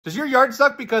Does your yard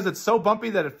suck because it's so bumpy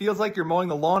that it feels like you're mowing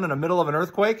the lawn in the middle of an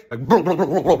earthquake?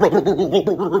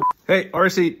 Hey,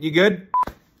 Horsey, you good?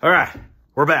 All right,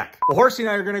 we're back. Well, Horsey and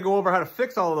I are gonna go over how to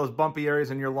fix all of those bumpy areas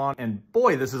in your lawn, and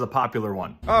boy, this is a popular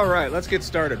one. All right, let's get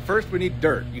started. First, we need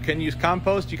dirt. You can use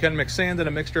compost, you can mix sand, and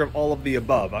a mixture of all of the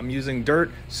above. I'm using dirt,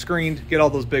 screened, get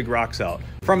all those big rocks out.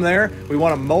 From there, we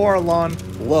wanna mow our lawn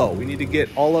low. We need to get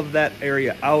all of that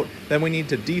area out. Then we need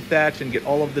to dethatch and get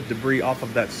all of the debris off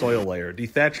of that soil layer.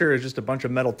 Dethatcher is just a bunch of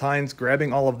metal tines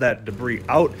grabbing all of that debris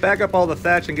out. Back up all the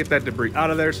thatch and get that debris out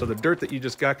of there so the dirt that you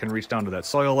just got can reach down to that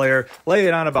soil layer. Lay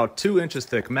it on about 2 inches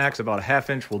thick, max about a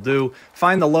 ½ inch will do.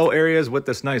 Find the low areas with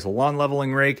this nice lawn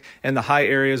leveling rake, and the high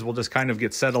areas will just kind of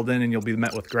get settled in and you'll be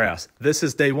met with grass. This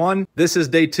is day 1, this is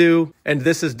day 2, and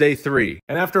this is day 3.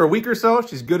 And after a week or so,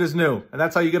 she's good as new. And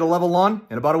that's how you get a level lawn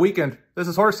in about a weekend. This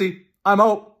is Horsey. I'm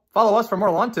Hope. Follow us for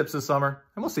more lawn tips this summer,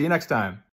 and we'll see you next time.